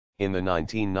In the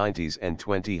 1990s and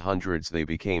 2000s they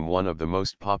became one of the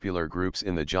most popular groups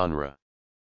in the genre.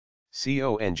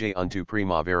 Conjunto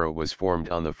Primavera was formed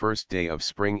on the first day of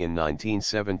spring in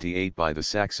 1978 by the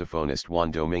saxophonist Juan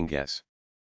Dominguez.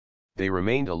 They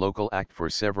remained a local act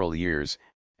for several years,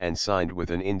 and signed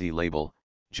with an indie label,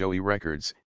 Joey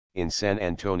Records, in San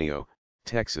Antonio,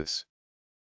 Texas.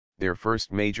 Their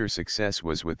first major success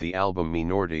was with the album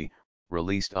Minority,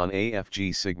 released on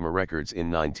AFG Sigma Records in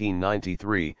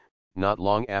 1993. Not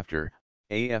long after,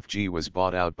 AFG was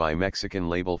bought out by Mexican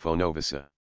label Fonovisa.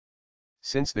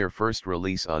 Since their first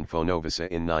release on Fonovisa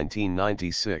in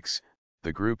 1996,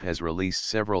 the group has released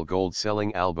several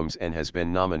gold-selling albums and has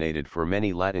been nominated for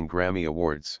many Latin Grammy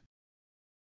Awards.